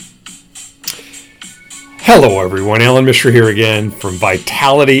Hello, everyone. Alan Mishra here again from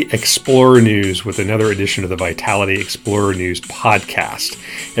Vitality Explorer News with another edition of the Vitality Explorer News podcast.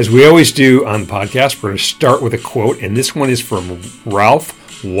 As we always do on the podcast, we're going to start with a quote, and this one is from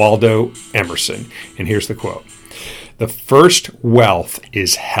Ralph Waldo Emerson. And here's the quote. "The first wealth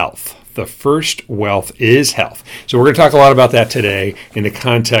is health. The first wealth is health." So we're going to talk a lot about that today in the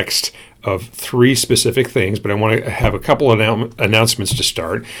context of three specific things, but I want to have a couple of announcements to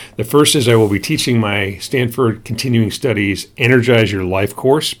start. The first is I will be teaching my Stanford Continuing Studies Energize Your Life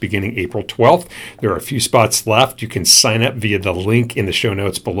course beginning April 12th. There are a few spots left. You can sign up via the link in the show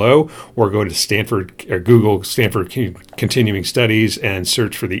notes below, or go to Stanford or Google Stanford Continuing Studies and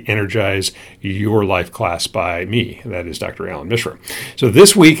search for the Energize Your Life class by me. That is Dr. Alan Mishra. So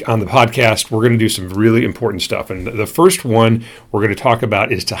this week on the podcast, we're going to do some really important stuff. And the first one we're going to talk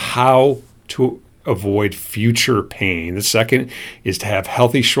about is how to avoid future pain. The second is to have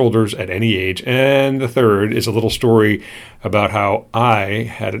healthy shoulders at any age. And the third is a little story about how I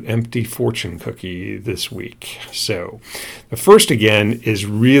had an empty fortune cookie this week. So the first, again, is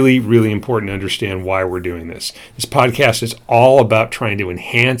really, really important to understand why we're doing this. This podcast is all about trying to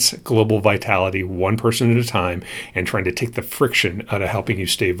enhance global vitality one person at a time and trying to take the friction out of helping you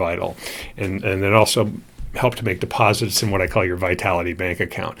stay vital. And then also help to make deposits in what I call your Vitality Bank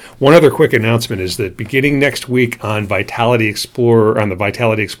account. One other quick announcement is that beginning next week on Vitality Explorer, on the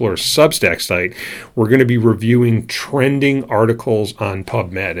Vitality Explorer Substack site, we're going to be reviewing trending articles on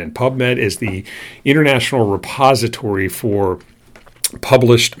PubMed. And PubMed is the international repository for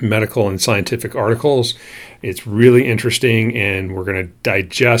published medical and scientific articles. It's really interesting, and we're going to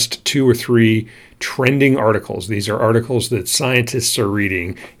digest 2 or 3 trending articles. These are articles that scientists are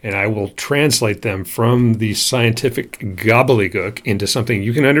reading, and I will translate them from the scientific gobbledygook into something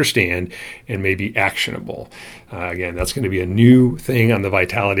you can understand and may be actionable. Again, that's going to be a new thing on the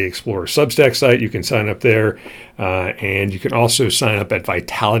Vitality Explorer Substack site. You can sign up there, and you can also sign up at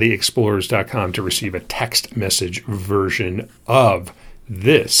vitalityexplorers.com to receive a text message version of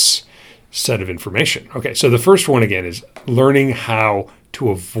this set of information. Okay, so the first one, again, is learning how to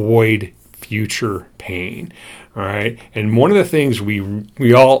avoid future pain. All right, and one of the things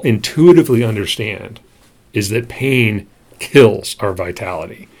we all intuitively understand is that pain kills our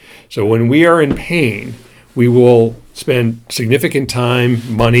vitality. So when we are in pain, we will spend significant time,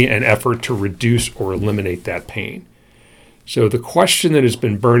 money, and effort to reduce or eliminate that pain. So the question that has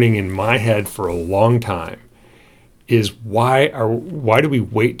been burning in my head for a long time is why do we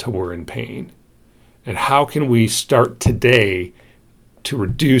wait till we're in pain? And how can we start today to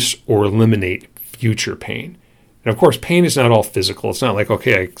reduce or eliminate future pain? And of course, pain is not all physical. It's not like,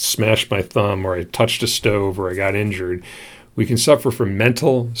 okay, I smashed my thumb or I touched a stove or I got injured. We can suffer from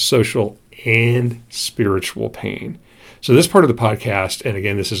mental, social, and spiritual pain. So this part of the podcast, and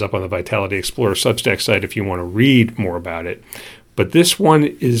again, this is up on the Vitality Explorer Substack site if you want to read more about it, but this one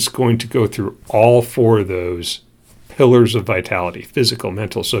is going to go through all 4 of those pillars of vitality: physical,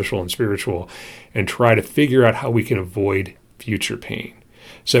 mental, social, and spiritual, and try to figure out how we can avoid future pain.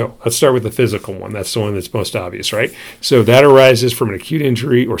 So let's start with the physical one. That's the one that's most obvious, right? So that arises from an acute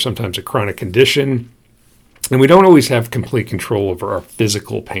injury or sometimes a chronic condition. And we don't always have complete control over our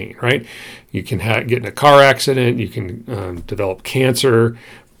physical pain, right? You can get in a car accident, you can develop cancer,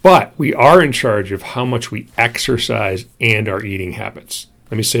 but we are in charge of how much we exercise and our eating habits.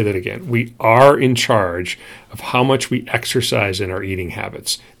 Let me say that again. We are in charge of how much we exercise and our eating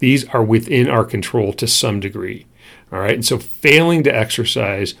habits. These are within our control to some degree. All right. And so failing to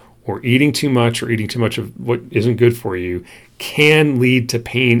exercise or eating too much of what isn't good for you can lead to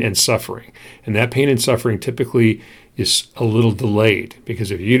pain and suffering. And that pain and suffering typically is a little delayed,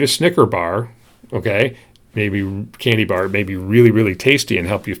 because if you eat a Snicker bar, okay, maybe candy bar, it may be really, really tasty and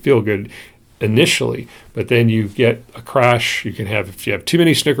help you feel good initially, but then you get a crash. You can have, if you have too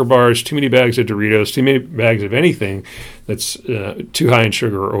many Snicker bars, too many bags of Doritos, too many bags of anything that's too high in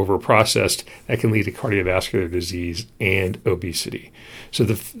sugar or over processed, that can lead to cardiovascular disease and obesity. So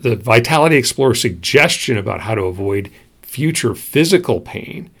the Vitality Explorer suggestion about how to avoid future physical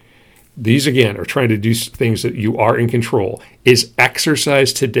pain, these again are trying to do things that you are in control, is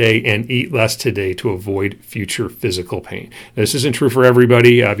exercise today and eat less today to avoid future physical pain. Now, this isn't true for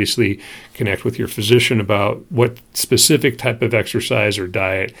everybody. Obviously, connect with your physician about what specific type of exercise or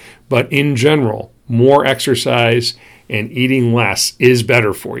diet, but in general, more exercise and eating less is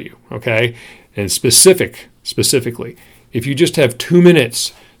better for you, okay? And specifically, if you just have 2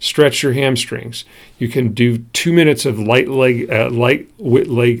 minutes, stretch your hamstrings. You can do 2 minutes of light leg.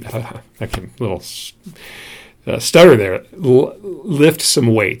 I can little stutter there. Lift some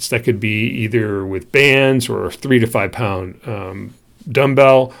weights. That could be either with bands or a 3 to 5 pound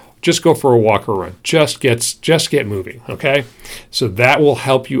dumbbell, just go for a walk or run. Just get moving, okay? So that will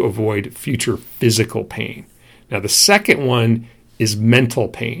help you avoid future physical pain. Now, the second one is mental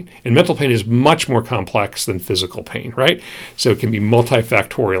pain. And mental pain is much more complex than physical pain, right? So it can be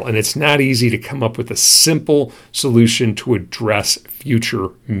multifactorial, and it's not easy to come up with a simple solution to address future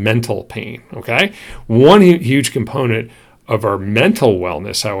mental pain, okay? One huge component of our mental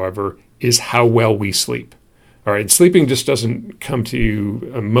wellness, however, is how well we sleep. All right, sleeping just doesn't come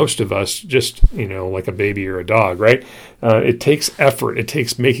to most of us just, like a baby or a dog, right? It takes effort. It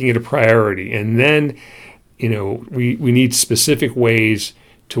takes making it a priority. And then, we need specific ways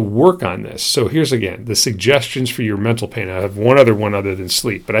to work on this. So here's again, the suggestions for your mental pain. I have one other than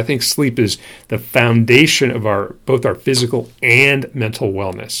sleep, but I think sleep is the foundation of both our physical and mental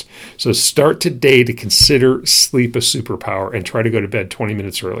wellness. So start today to consider sleep a superpower and try to go to bed 20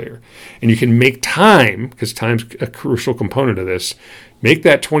 minutes earlier. And you can make time, because time's a crucial component of this, make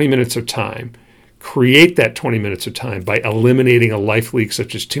that 20 minutes of time. Create that 20 minutes of time by eliminating a life leak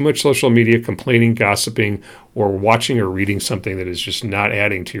such as too much social media, complaining, gossiping, or watching or reading something that is just not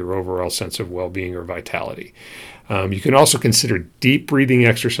adding to your overall sense of well-being or vitality. You can also consider deep breathing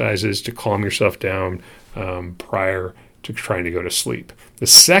exercises to calm yourself down prior to trying to go to sleep. The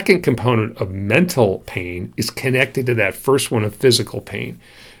second component of mental pain is connected to that first one of physical pain.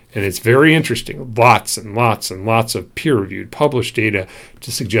 And it's very interesting. Lots and lots and lots of peer-reviewed, published data to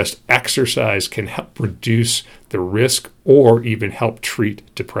suggest exercise can help reduce the risk or even help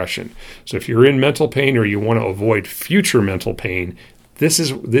treat depression. So if you're in mental pain or you want to avoid future mental pain, this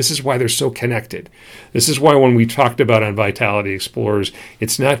is why they're so connected. This is why when we talked about on Vitality Explorers,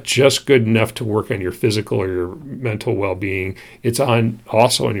 it's not just good enough to work on your physical or your mental well-being. It's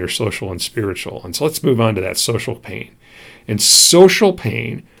also on your social and spiritual. And so let's move on to that social pain. And social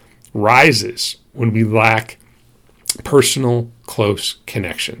pain rises when we lack personal, close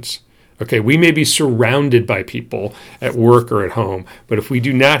connections. Okay, we may be surrounded by people at work or at home, but if we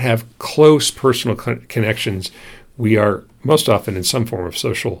do not have close personal connections, we are most often in some form of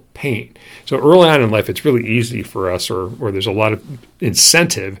social pain. So early on in life, it's really easy for us, or there's a lot of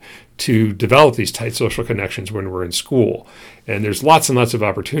incentive to develop these tight social connections when we're in school. And there's lots and lots of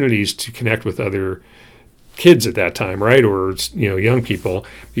opportunities to connect with other kids at that time, right? Or, young people,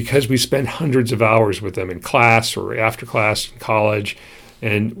 because we spend hundreds of hours with them in class or after class in college.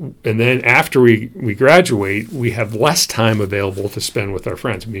 And then after we graduate, we have less time available to spend with our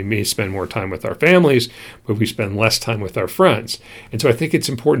friends. We may spend more time with our families, but we spend less time with our friends. And so I think it's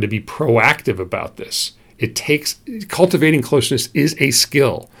important to be proactive about this. Cultivating closeness is a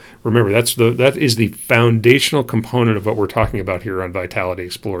skill. Remember, that is the foundational component of what we're talking about here on Vitality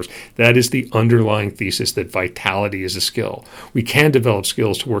Explorers. That is the underlying thesis that vitality is a skill. We can develop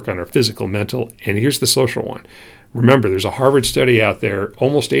skills to work on our physical, mental, and here's the social one. Remember, there's a Harvard study out there,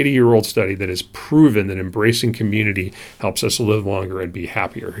 almost 80-year-old study, that has proven that embracing community helps us live longer and be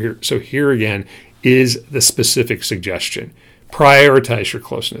happier. So here again is the specific suggestion. Prioritize your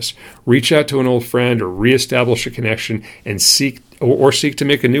closeness. Reach out to an old friend or reestablish a connection and seek to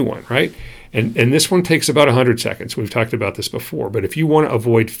make a new one, right? And this one takes about 100 seconds. We've talked about this before. But if you want to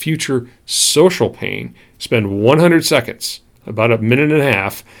avoid future social pain, spend 100 seconds, about a minute and a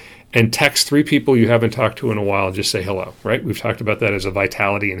half, and text 3 people you haven't talked to in a while and just say hello, right? We've talked about that as a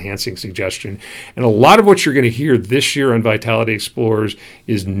vitality enhancing suggestion. And a lot of what you're going to hear this year on Vitality Explorers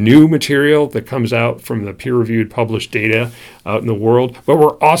is new material that comes out from the peer-reviewed published data out in the world. But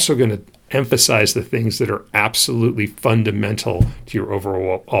we're also going to emphasize the things that are absolutely fundamental to your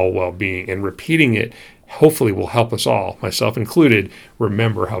overall well-being. And repeating it hopefully will help us all, myself included,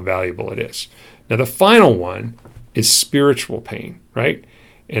 remember how valuable it is. Now, the final one is spiritual pain, right?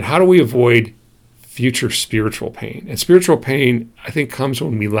 And how do we avoid future spiritual pain? And spiritual pain, I think, comes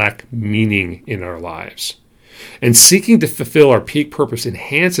when we lack meaning in our lives. And seeking to fulfill our peak purpose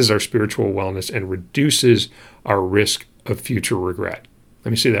enhances our spiritual wellness and reduces our risk of future regret.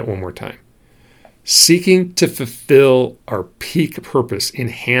 Let me say that one more time. Seeking to fulfill our peak purpose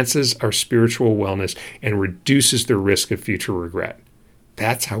enhances our spiritual wellness and reduces the risk of future regret.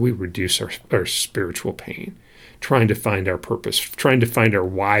 That's how we reduce our spiritual pain. Trying to find our purpose, trying to find our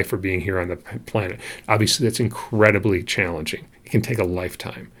why for being here on the planet. Obviously, that's incredibly challenging. It can take a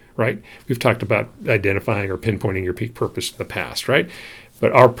lifetime, right? We've talked about identifying or pinpointing your peak purpose in the past, right?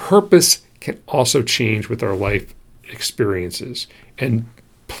 But our purpose can also change with our life experiences. And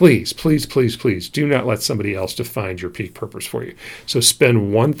please, please, please, please do not let somebody else define your peak purpose for you. So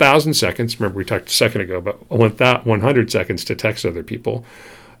spend 1,000 seconds. Remember, we talked a second ago about 100 seconds to text other people.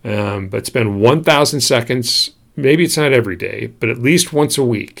 But spend 1,000 seconds. Maybe it's not every day, but at least once a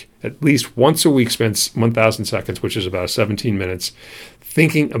week. At least once a week, spend 1,000 seconds, which is about 17 minutes,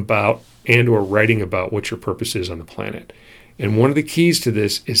 thinking about and or writing about what your purpose is on the planet. And one of the keys to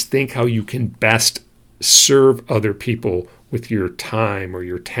this is think how you can best serve other people with your time or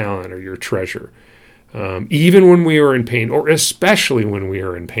your talent or your treasure. Even when we are in pain, or especially when we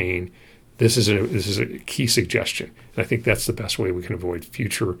are in pain, this is a key suggestion. And I think that's the best way we can avoid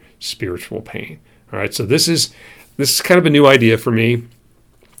future spiritual pain. All right, so this is kind of a new idea for me.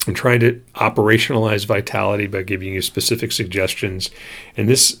 I'm trying to operationalize vitality by giving you specific suggestions. And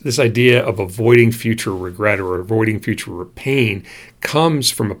this idea of avoiding future regret or avoiding future pain comes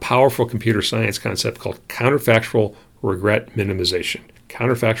from a powerful computer science concept called counterfactual regret minimization.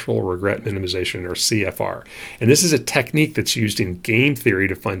 Counterfactual regret minimization, or CFR. And this is a technique that's used in game theory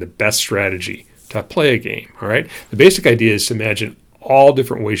to find the best strategy to play a game. All right. The basic idea is to imagine all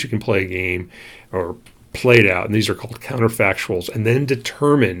different ways you can play a game or play it out, and these are called counterfactuals, and then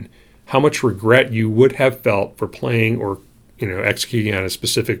determine how much regret you would have felt for playing or executing on a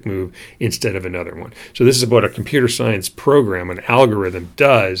specific move instead of another one. So this is what a computer science program, an algorithm,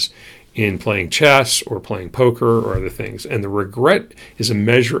 does in playing chess or playing poker or other things. And the regret is a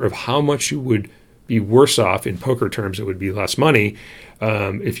measure of how much you would be worse off. In poker terms, it would be less money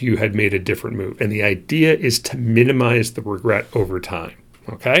if you had made a different move. And the idea is to minimize the regret over time.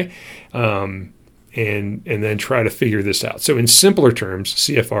 Okay? And then try to figure this out. So in simpler terms,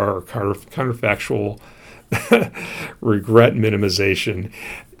 CFR, or counterfactual regret minimization,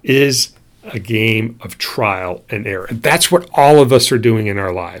 is a game of trial and error. And that's what all of us are doing in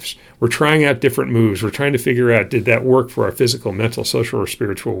our lives. We're trying out different moves. We're trying to figure out, did that work for our physical, mental, social, or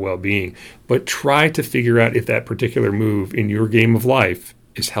spiritual well-being? But try to figure out if that particular move in your game of life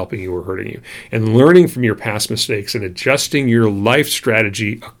is helping you or hurting you. And learning from your past mistakes and adjusting your life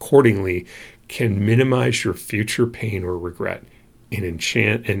strategy accordingly can minimize your future pain or regret and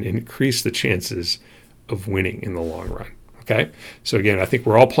increase the chances of winning in the long run. Okay? So again, I think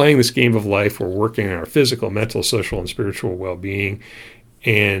we're all playing this game of life. We're working on our physical, mental, social, and spiritual well-being.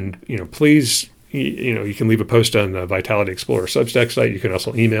 And, please, you can leave a post on the Vitality Explorer Substack site. You can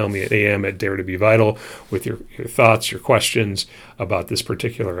also email me at am@daretobevital with your thoughts, your questions about this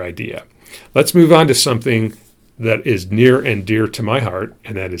particular idea. Let's move on to something that is near and dear to my heart,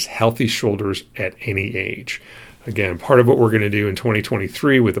 and that is healthy shoulders at any age. Again, part of what we're going to do in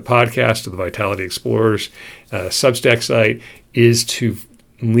 2023 with the podcast of the Vitality Explorers Substack site is to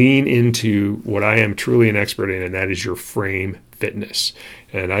lean into what I am truly an expert in, and that is your frame fitness.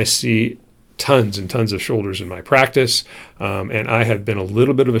 And I see tons and tons of shoulders in my practice, and I have been a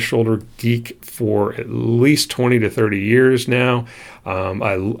little bit of a shoulder geek for at least 20 to 30 years now.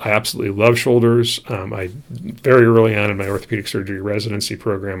 I absolutely love shoulders. I very early on in my orthopedic surgery residency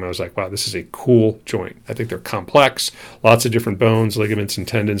program, I was like, wow, this is a cool joint. I think they're complex, lots of different bones, ligaments, and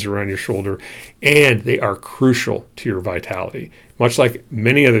tendons around your shoulder, and they are crucial to your vitality. Much like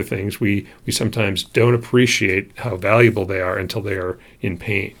many other things, we sometimes don't appreciate how valuable they are until they are in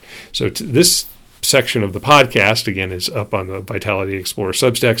pain. So this section of the podcast, again, is up on the Vitality Explorer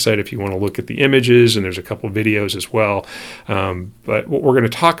Substack site if you want to look at the images, and there's a couple of videos as well. But what we're going to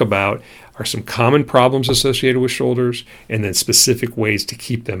talk about are some common problems associated with shoulders, and then specific ways to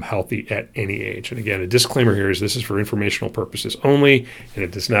keep them healthy at any age. And again, a disclaimer here is this is for informational purposes only, and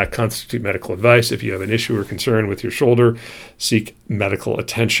it does not constitute medical advice. If you have an issue or concern with your shoulder, seek medical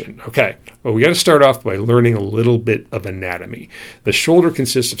attention. Okay, well, we got to start off by learning a little bit of anatomy. The shoulder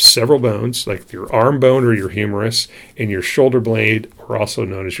consists of several bones, like your arm bone or your humerus, and your shoulder blade, or also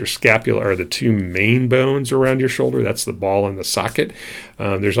known as your scapula, are the two main bones around your shoulder. That's the ball and the socket.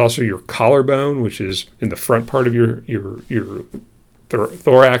 There's also your collarbone, which is in the front part of your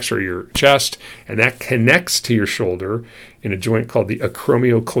thorax or your chest, and that connects to your shoulder in a joint called the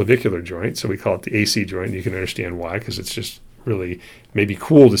acromioclavicular joint. So we call it the AC joint. You can understand why, because it's just really maybe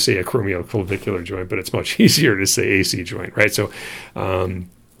cool to say acromioclavicular joint, but it's much easier to say AC joint, right? So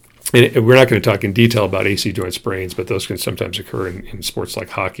and we're not going to talk in detail about AC joint sprains, but those can sometimes occur in sports like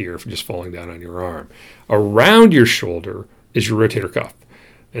hockey or just falling down on your arm. Around your shoulder is your rotator cuff.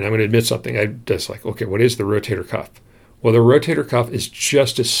 And I'm going to admit something. I just like, okay, what is the rotator cuff? Well, the rotator cuff is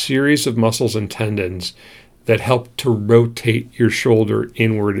just a series of muscles and tendons that help to rotate your shoulder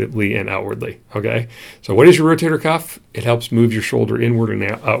inwardly and outwardly, okay? So what is your rotator cuff? It helps move your shoulder inward and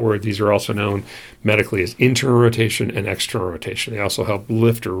outward. These are also known medically as internal rotation and external rotation. They also help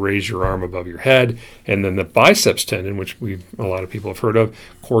lift or raise your arm above your head. And then the biceps tendon, which a lot of people have heard of,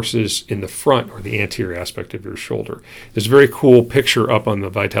 courses in the front or the anterior aspect of your shoulder. There's a very cool picture up on the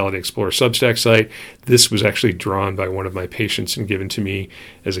Vitality Explorer Substack site. This was actually drawn by one of my patients and given to me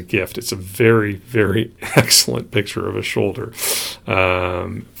as a gift. It's a very, very excellent picture of a shoulder.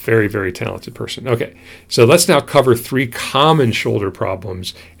 Very, very talented person. Okay, so let's now cover 3 common shoulder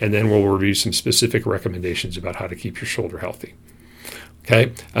problems, and then we'll review some specific recommendations about how to keep your shoulder healthy.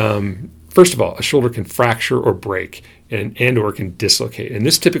 Okay, first of all, a shoulder can fracture or break and or can dislocate. And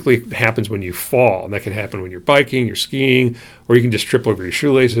this typically happens when you fall. And that can happen when you're biking, you're skiing, or you can just trip over your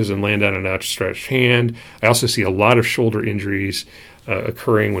shoelaces and land on an outstretched hand. I also see a lot of shoulder injuries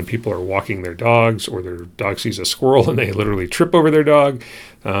occurring when people are walking their dogs, or their dog sees a squirrel and they literally trip over their dog.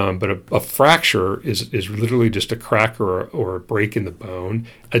 But a fracture is literally just a crack or a break in the bone.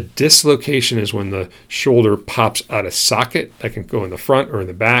 A dislocation is when the shoulder pops out of socket. That can go in the front or in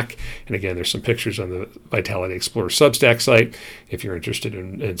the back. And again, there's some pictures on the Vitality Explorer Substack site if you're interested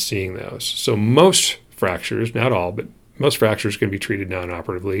in seeing those. So most fractures, not all, but most fractures can be treated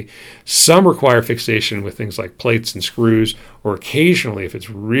non-operatively. Some require fixation with things like plates and screws, or occasionally, if it's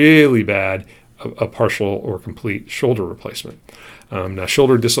really bad, a partial or complete shoulder replacement. Now,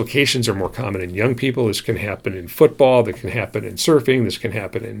 shoulder dislocations are more common in young people. This can happen in football. This can happen in surfing. This can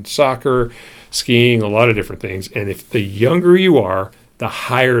happen in soccer, skiing, a lot of different things. And if the younger you are, the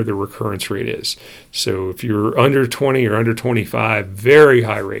higher the recurrence rate is. So if you're under 20 or under 25, very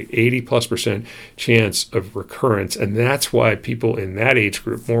high rate, 80+% chance of recurrence. And that's why people in that age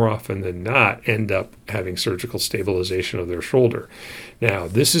group, more often than not, end up having surgical stabilization of their shoulder. Now,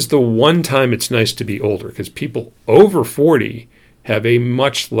 this is the one time it's nice to be older, because people over 40 have a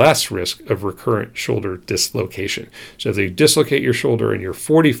much less risk of recurrent shoulder dislocation. So if you dislocate your shoulder and you're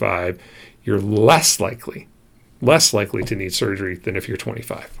 45, you're less likely to need surgery than if you're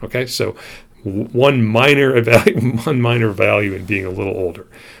 25. Okay, so one minor value in being a little older.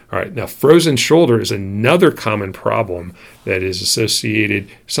 All right, now frozen shoulder is another common problem that is associated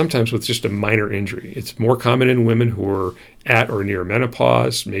sometimes with just a minor injury. It's more common in women who are at or near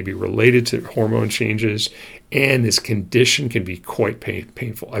menopause, maybe related to hormone changes, and this condition can be quite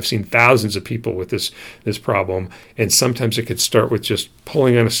painful. I've seen thousands of people with this problem, and sometimes it could start with just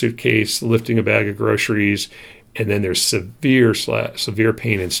pulling on a suitcase, lifting a bag of groceries, and then there's severe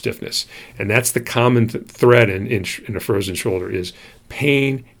pain and stiffness. And that's the common thread in a frozen shoulder is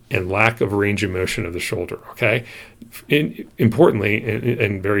pain and lack of range of motion of the shoulder, okay? Importantly,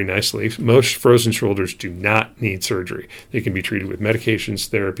 and very nicely, most frozen shoulders do not need surgery. They can be treated with medications,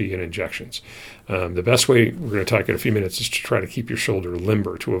 therapy, and injections. The best way, we're going to talk in a few minutes, is to try to keep your shoulder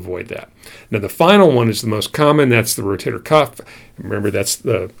limber to avoid that. Now, the final one is the most common. That's the rotator cuff. Remember, that's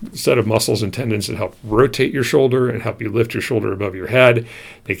the set of muscles and tendons that help rotate your shoulder and help you lift your shoulder above your head.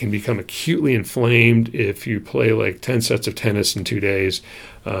 They can become acutely inflamed if you play like 10 sets of tennis in 2 days,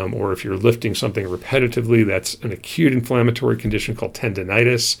 or if you're lifting something repetitively. That's an acute inflammatory condition called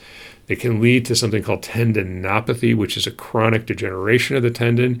tendinitis. It can lead to something called tendinopathy, which is a chronic degeneration of the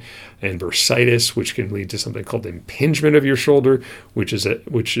tendon, and bursitis, which can lead to something called impingement of your shoulder, which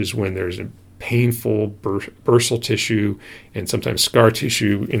is when there's a painful bursal tissue and sometimes scar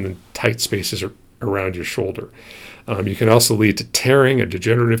tissue in the tight spaces around your shoulder. You can also lead to tearing, a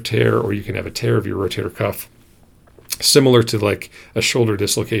degenerative tear, or you can have a tear of your rotator cuff, similar to like a shoulder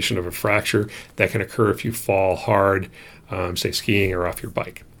dislocation of a fracture that can occur if you fall hard, say skiing or off your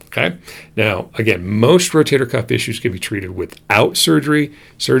bike. Okay. Now, again, most rotator cuff issues can be treated without surgery.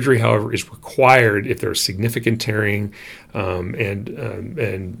 Surgery, however, is required if there's significant tearing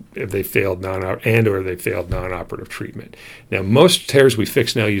and if they failed non-operative treatment. Now, most tears we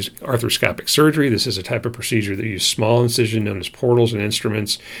fix now use arthroscopic surgery. This is a type of procedure that uses small incision known as portals and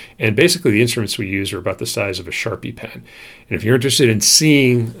instruments. And basically, the instruments we use are about the size of a Sharpie pen. And if you're interested in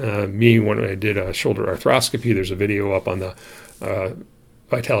seeing me when I did a shoulder arthroscopy, there's a video up on the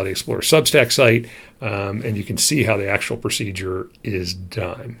Vitality Explorer Substack site, and you can see how the actual procedure is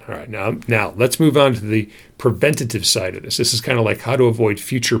done. All right, now let's move on to the preventative side of this. This is kind of like how to avoid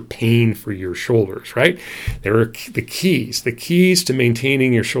future pain for your shoulders, right? There are the keys. The keys to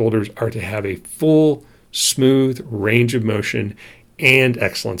maintaining your shoulders are to have a full, smooth range of motion and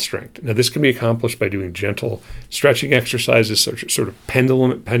excellent strength. Now, this can be accomplished by doing gentle stretching exercises, sort of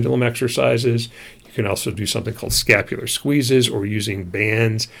pendulum exercises. You can also do something called scapular squeezes, or using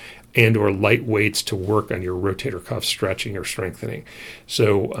bands and or light weights to work on your rotator cuff stretching or strengthening.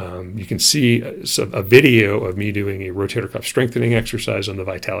 So you can see a video of me doing a rotator cuff strengthening exercise on the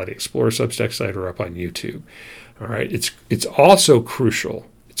Vitality Explorer Substack site or up on YouTube. All right, it's also crucial.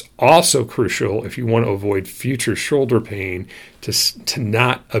 It's also crucial if you want to avoid future shoulder pain to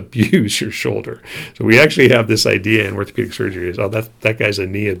not abuse your shoulder. So we actually have this idea in orthopedic surgery is, that guy's a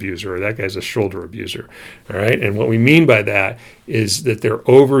knee abuser or that guy's a shoulder abuser. All right. And what we mean by that is that they're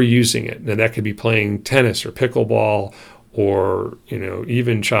overusing it. Now that could be playing tennis or pickleball or,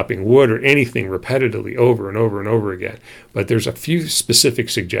 even chopping wood or anything repetitively over and over and over again. But there's a few specific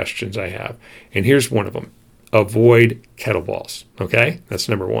suggestions I have. And here's one of them. Avoid kettlebells. Okay, that's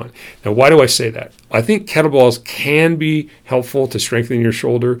number one. Now, why do I say that? I think kettlebells can be helpful to strengthen your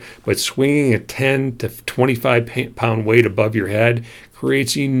shoulder, but swinging a 10 to 25 pound weight above your head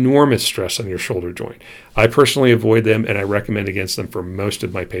creates enormous stress on your shoulder joint. I personally avoid them, and I recommend against them for most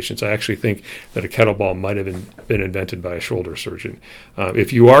of my patients. I actually think that a kettlebell might have been invented by a shoulder surgeon.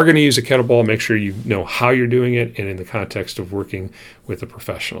 If you are going to use a kettlebell, make sure you know how you're doing it and in the context of working with a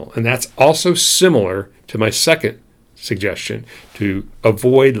professional. And that's also similar to my second suggestion, to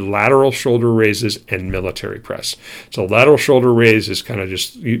avoid lateral shoulder raises and military press. So lateral shoulder raise is kind of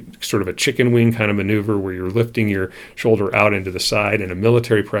just sort of a chicken wing kind of maneuver where you're lifting your shoulder out into the side, and a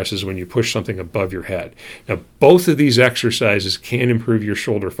military press is when you push something above your head. Now, both of these exercises can improve your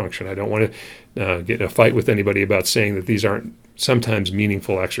shoulder function. I don't want to get in a fight with anybody about saying that these aren't sometimes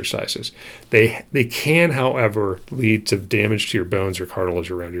meaningful exercises. They can, however, lead to damage to your bones or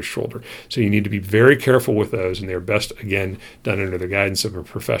cartilage around your shoulder. So you need to be very careful with those, and they're best, again, done under the guidance of a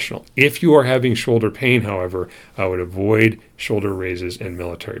professional. If you are having shoulder pain, however, I would avoid shoulder raises and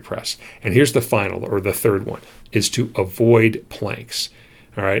military press. And here's the final, or the third one, is to avoid planks.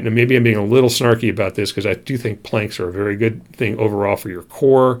 All right, now maybe I'm being a little snarky about this because I do think planks are a very good thing overall for your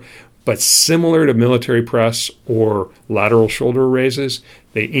core. But similar to military press or lateral shoulder raises,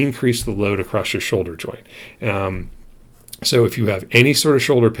 they increase the load across your shoulder joint. So if you have any sort of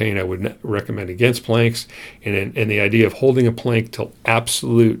shoulder pain, I would recommend against planks. And the idea of holding a plank till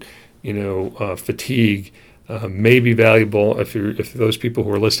absolute, fatigue may be valuable. If those people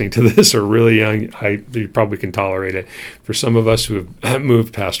who are listening to this are really young, you probably can tolerate it. For some of us who have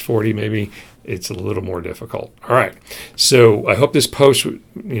moved past 40, maybe it's a little more difficult. All right. So I hope this post,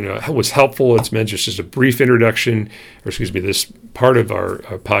 was helpful. It's meant just as a brief introduction, this part of our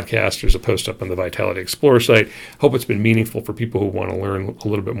podcast. There's a post up on the Vitality Explorer site. Hope it's been meaningful for people who want to learn a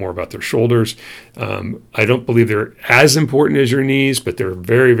little bit more about their shoulders. I don't believe they're as important as your knees, but they're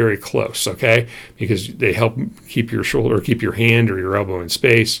very, very close, okay? Because they help keep your shoulder, keep your hand or your elbow in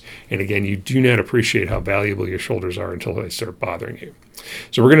space. And again, you do not appreciate how valuable your shoulders are until they start bothering you.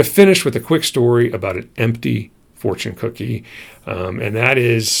 So we're going to finish with a quick story about an empty fortune cookie. And that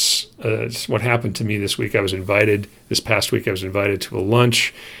is what happened to me this week. This past week, I was invited to a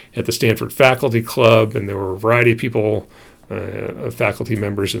lunch at the Stanford Faculty Club, and there were a variety of people, faculty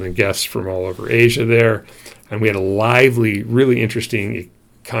members and then guests from all over Asia there. And we had a lively, really interesting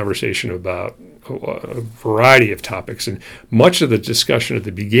conversation about a variety of topics. And much of the discussion at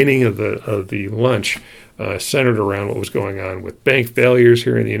the beginning of the lunch centered around what was going on with bank failures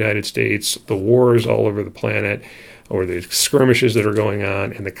here in the United States, the wars all over the planet, or the skirmishes that are going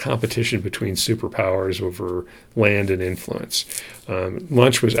on, and the competition between superpowers over land and influence.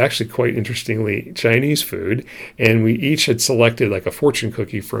 Lunch was actually quite interestingly Chinese food, and we each had selected like a fortune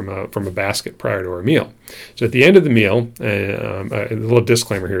cookie from a basket prior to our meal. So at the end of the meal, a little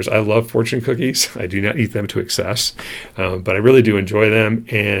disclaimer here is I love fortune cookies. I do not eat them to excess, but I really do enjoy them,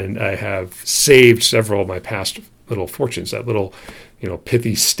 and I have saved several of my past little fortunes, that little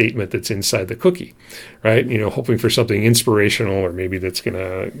pithy statement that's inside the cookie, right? Hoping for something inspirational or maybe that's going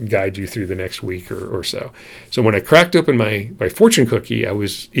to guide you through the next week or so. So when I cracked open my fortune cookie, I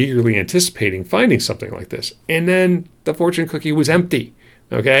was eagerly anticipating finding something like this. And then the fortune cookie was empty,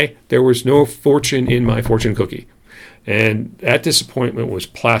 okay? There was no fortune in my fortune cookie. And that disappointment was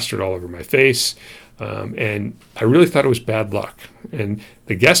plastered all over my face. And I really thought it was bad luck. And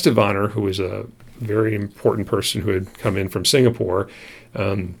the guest of honor, who was a very important person who had come in from Singapore,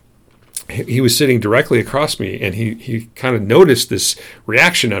 he was sitting directly across me, and he kind of noticed this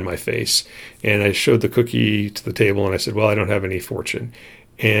reaction on my face. And I showed the cookie to the table, and I said, well, I don't have any fortune.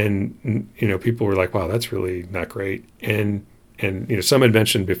 And, people were like, wow, that's really not great. And some had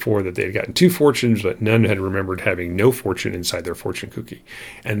mentioned before that they had gotten 2 fortunes, but none had remembered having no fortune inside their fortune cookie.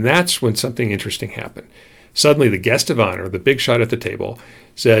 And that's when something interesting happened. Suddenly, the guest of honor, the big shot at the table,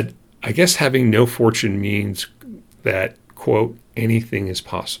 said, I guess having no fortune means that, quote, anything is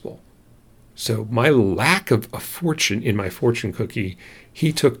possible. So my lack of a fortune in my fortune cookie,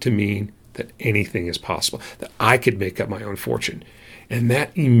 he took to mean that anything is possible, that I could make up my own fortune. And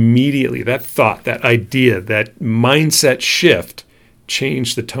that immediately, that thought, that idea, that mindset shift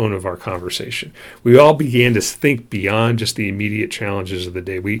changed the tone of our conversation. We all began to think beyond just the immediate challenges of the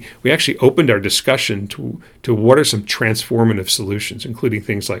day. We actually opened our discussion to what are some transformative solutions, including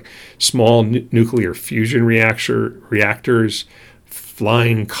things like small nuclear fusion reactors,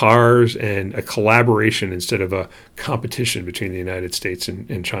 flying cars and a collaboration instead of a competition between the United States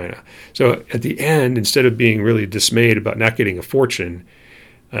and China. So at the end, instead of being really dismayed about not getting a fortune,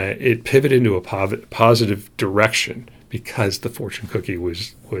 it pivoted into a positive direction because the fortune cookie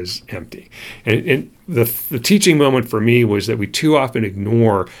was empty. And the teaching moment for me was that we too often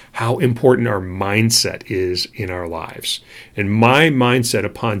ignore how important our mindset is in our lives. And my mindset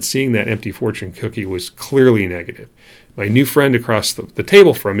upon seeing that empty fortune cookie was clearly negative. My new friend across the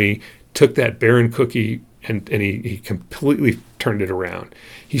table from me took that barren cookie and he completely turned it around.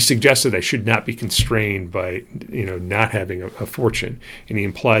 He suggested I should not be constrained by not having a fortune, and he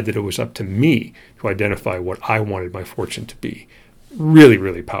implied that it was up to me to identify what I wanted my fortune to be. Really,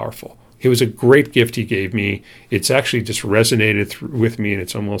 really powerful. It was a great gift he gave me. It's actually just resonated with me, and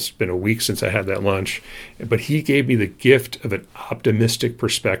it's almost been a week since I had that lunch. But he gave me the gift of an optimistic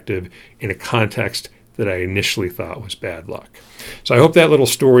perspective in a context that I initially thought was bad luck. So I hope that little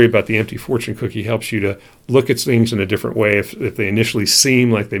story about the empty fortune cookie helps you to look at things in a different way. If they initially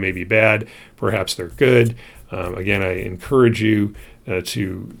seem like they may be bad, perhaps they're good. Again, I encourage you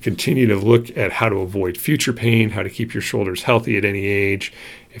to continue to look at how to avoid future pain, how to keep your shoulders healthy at any age.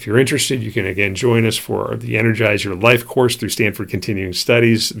 If you're interested, you can again join us for the Energize Your Life course through Stanford Continuing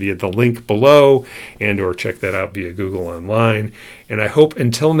Studies via the link below, or check that out via Google online. And I hope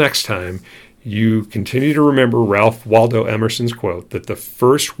until next time, you continue to remember Ralph Waldo Emerson's quote that the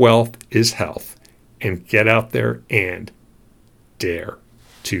first wealth is health, and get out there and dare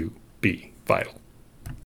to be vital.